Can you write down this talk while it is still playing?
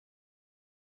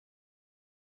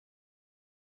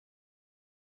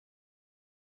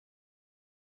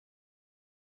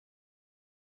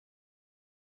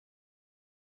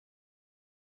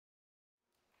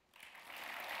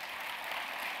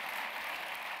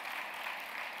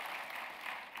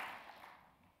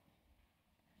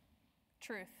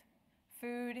Truth.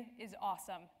 Food is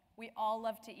awesome. We all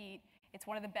love to eat. It's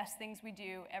one of the best things we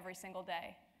do every single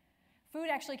day. Food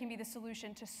actually can be the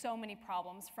solution to so many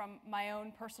problems, from my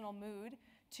own personal mood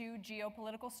to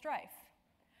geopolitical strife.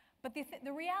 But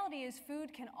the reality is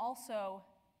food can also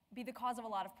be the cause of a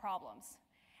lot of problems.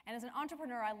 And as an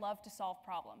entrepreneur, I love to solve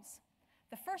problems.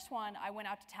 The first one I went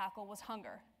out to tackle was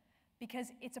hunger, because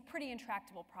it's a pretty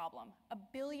intractable problem. 1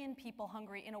 billion people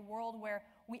hungry in a world where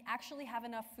we actually have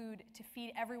enough food to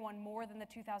feed everyone more than the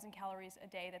 2,000 calories a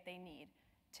day that they need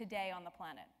today on the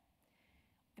planet.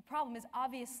 The problem is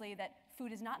obviously that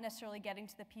food is not necessarily getting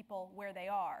to the people where they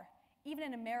are. Even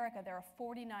in America, there are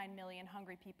 49 million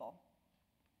hungry people.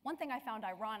 One thing I found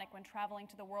ironic when traveling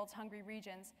to the world's hungry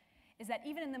regions is that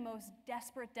even in the most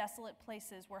desperate, desolate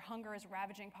places where hunger is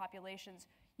ravaging populations,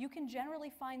 you can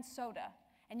generally find soda,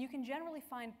 and you can generally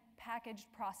find packaged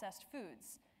processed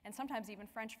foods, and sometimes even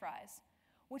French fries,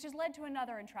 which has led to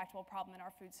another intractable problem in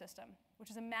our food system, which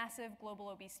is a massive global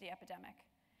obesity epidemic.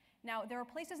 Now, there are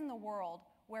places in the world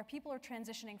where people are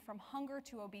transitioning from hunger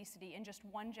to obesity in just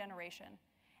one generation,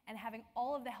 and having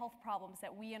all of the health problems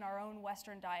that we in our own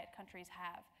Western diet countries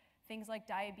have. Things like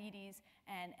diabetes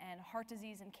and heart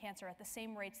disease and cancer at the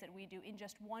same rates that we do in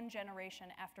just one generation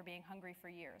after being hungry for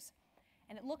years.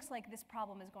 And it looks like this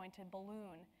problem is going to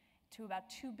balloon to about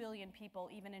 2 billion people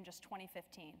even in just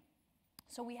 2015.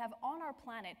 So we have on our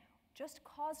planet, just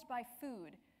caused by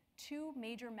food, 2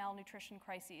 major malnutrition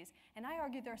crises, and I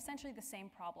argue they're essentially the same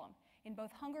problem. In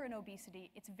both hunger and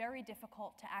obesity, it's very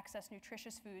difficult to access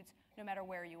nutritious foods no matter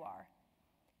where you are.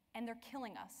 And they're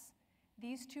killing us.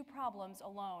 These 2 problems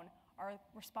alone are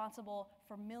responsible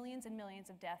for millions and millions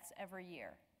of deaths every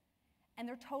year. And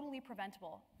they're totally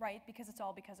preventable, right? Because it's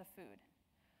all because of food.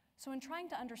 So in trying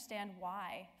to understand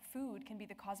why food can be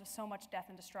the cause of so much death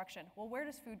and destruction, well, where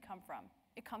does food come from?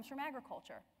 It comes from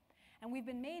agriculture. And we've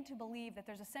been made to believe that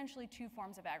there's essentially 2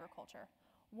 forms of agriculture.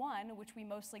 One, which we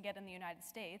mostly get in the United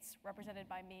States, represented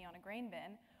by me on a grain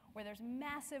bin, where there's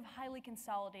massive, highly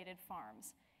consolidated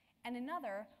farms. And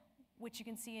another, which you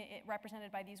can see it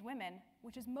represented by these women,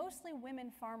 which is mostly women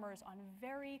farmers on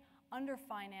very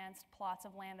underfinanced plots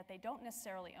of land that they don't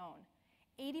necessarily own.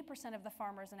 80% of the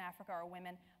farmers in Africa are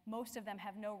women. Most of them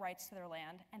have no rights to their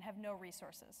land and have no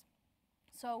resources.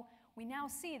 So we now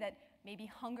see that maybe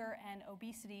hunger and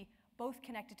obesity, both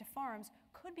connected to farms,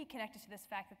 could be connected to this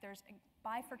fact that there's a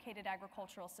bifurcated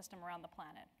agricultural system around the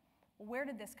planet. Well, where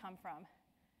did this come from?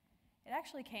 It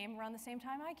actually came around the same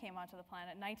time I came onto the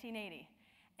planet, 1980.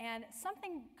 And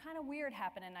something kind of weird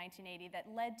happened in 1980 that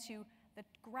led to the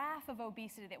graph of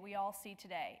obesity that we all see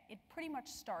today. It pretty much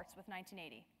starts with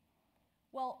 1980.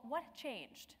 Well, what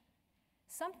changed?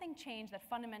 Something changed that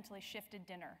fundamentally shifted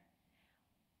dinner.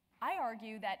 I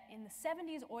argue that in the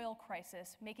 70s oil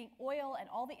crisis, making oil and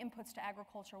all the inputs to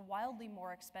agriculture wildly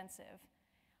more expensive,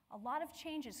 a lot of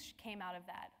changes came out of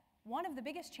that. One of the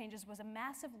biggest changes was a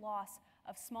massive loss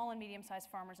of small and medium-sized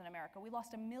farmers in America. We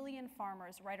lost 1 million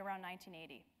farmers right around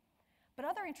 1980. But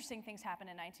other interesting things happened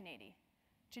in 1980.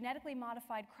 Genetically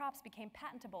modified crops became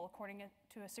patentable according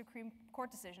to a Supreme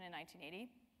Court decision in 1980.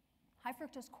 High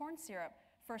fructose corn syrup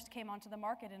first came onto the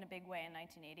market in a big way in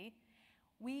 1980.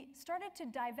 We started to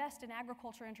divest in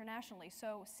agriculture internationally.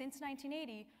 So since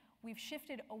 1980, we've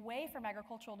shifted away from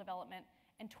agricultural development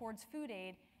and towards food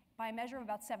aid by a measure of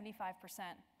about 75%.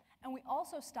 And we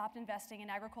also stopped investing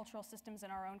in agricultural systems in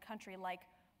our own country, like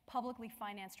publicly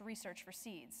financed research for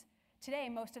seeds. Today,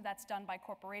 most of that's done by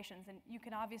corporations, and you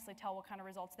can obviously tell what kind of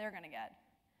results they're going to get.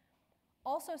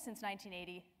 Also, since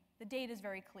 1980, the data is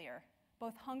very clear.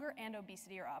 Both hunger and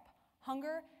obesity are up.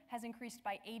 Hunger has increased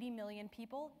by 80 million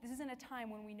people. This is in a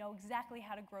time when we know exactly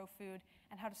how to grow food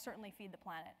and how to certainly feed the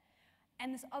planet.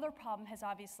 And this other problem has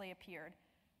obviously appeared.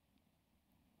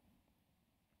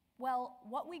 Well,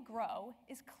 what we grow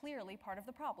is clearly part of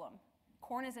the problem.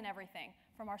 Corn is in everything,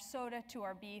 from our soda to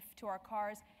our beef to our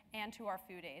cars and to our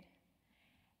food aid.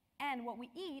 And what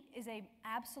we eat is an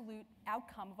absolute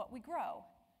outcome of what we grow.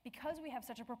 Because we have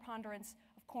such a preponderance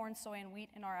of corn, soy, and wheat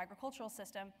in our agricultural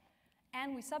system,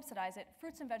 and we subsidize it,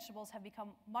 fruits and vegetables have become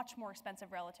much more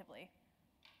expensive relatively.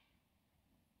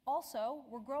 Also,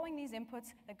 we're growing these inputs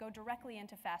that go directly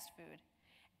into fast food.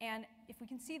 And if we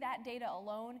can see that data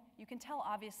alone, you can tell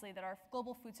obviously that our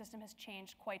global food system has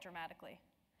changed quite dramatically.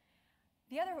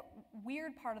 The other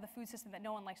weird part of the food system that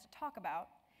no one likes to talk about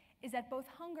is that both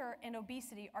hunger and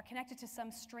obesity are connected to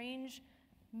some strange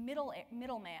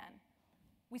middleman.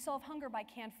 We solve hunger by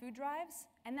canned food drives,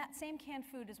 and that same canned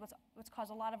food is what's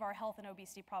caused a lot of our health and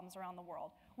obesity problems around the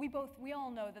world. We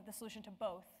all know that the solution to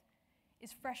both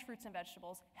is fresh fruits and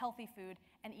vegetables, healthy food,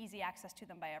 and easy access to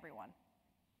them by everyone.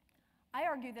 I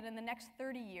argue that in the next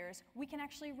 30 years, we can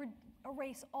actually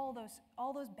erase all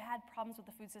those bad problems with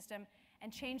the food system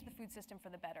and change the food system for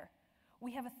the better.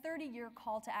 We have a 30-year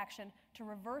call to action to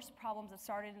reverse problems that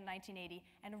started in 1980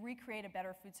 and recreate a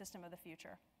better food system of the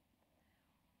future.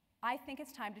 I think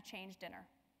it's time to change dinner.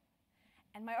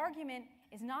 And my argument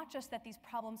is not just that these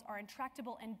problems are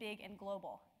intractable and big and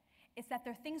global. It's that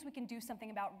they're things we can do something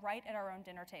about right at our own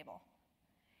dinner table.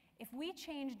 If we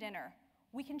change dinner,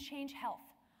 we can change health.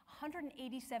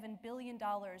 $187 billion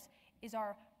is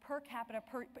our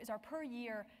per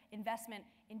year investment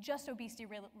in just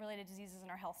obesity-related diseases in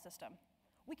our health system.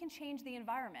 We can change the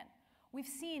environment. We've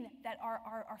seen that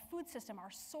our food system,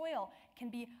 our soil, can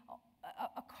be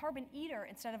a carbon eater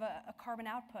instead of a carbon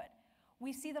output.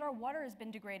 We see that our water has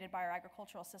been degraded by our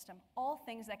agricultural system, all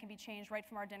things that can be changed right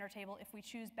from our dinner table if we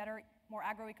choose better, more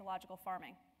agroecological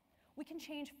farming. We can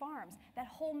change farms. That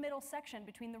whole middle section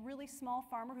between the really small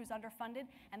farmer who's underfunded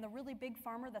and the really big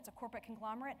farmer that's a corporate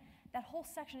conglomerate, that whole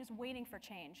section is waiting for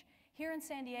change. Here in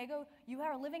San Diego, you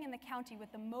are living in the county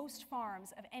with the most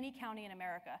farms of any county in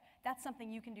America. That's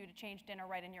something you can do to change dinner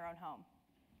right in your own home.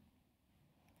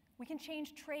 We can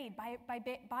change trade by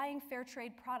buying fair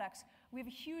trade products. We have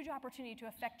a huge opportunity to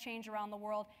affect change around the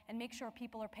world and make sure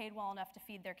people are paid well enough to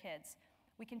feed their kids.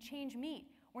 We can change meat.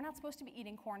 We're not supposed to be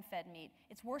eating corn-fed meat.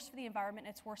 It's worse for the environment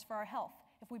and it's worse for our health.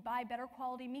 If we buy better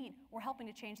quality meat, we're helping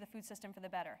to change the food system for the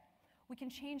better. We can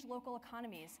change local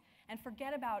economies and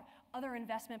forget about other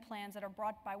investment plans that are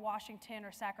brought by Washington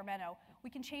or Sacramento. We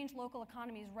can change local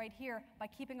economies right here by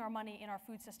keeping our money in our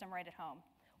food system right at home.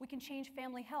 We can change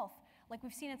family health. Like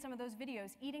we've seen in some of those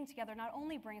videos, eating together not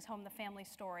only brings home the family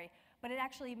story, but it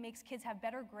actually makes kids have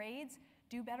better grades,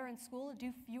 do better in school,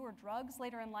 do fewer drugs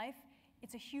later in life.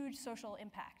 It's a huge social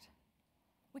impact.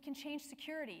 We can change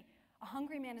security. A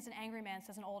hungry man is an angry man,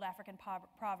 says an old African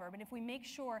proverb. And if we make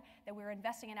sure that we're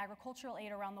investing in agricultural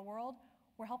aid around the world,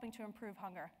 we're helping to improve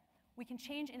hunger. We can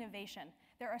change innovation.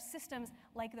 There are systems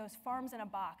like those farms in a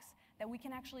box that we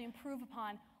can actually improve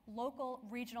upon local,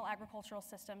 regional agricultural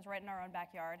systems right in our own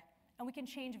backyard. And we can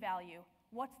change value.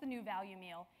 What's the new value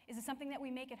meal? Is it something that we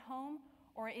make at home,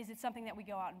 or is it something that we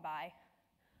go out and buy?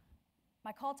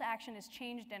 My call to action is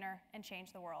change dinner and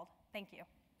change the world. Thank you.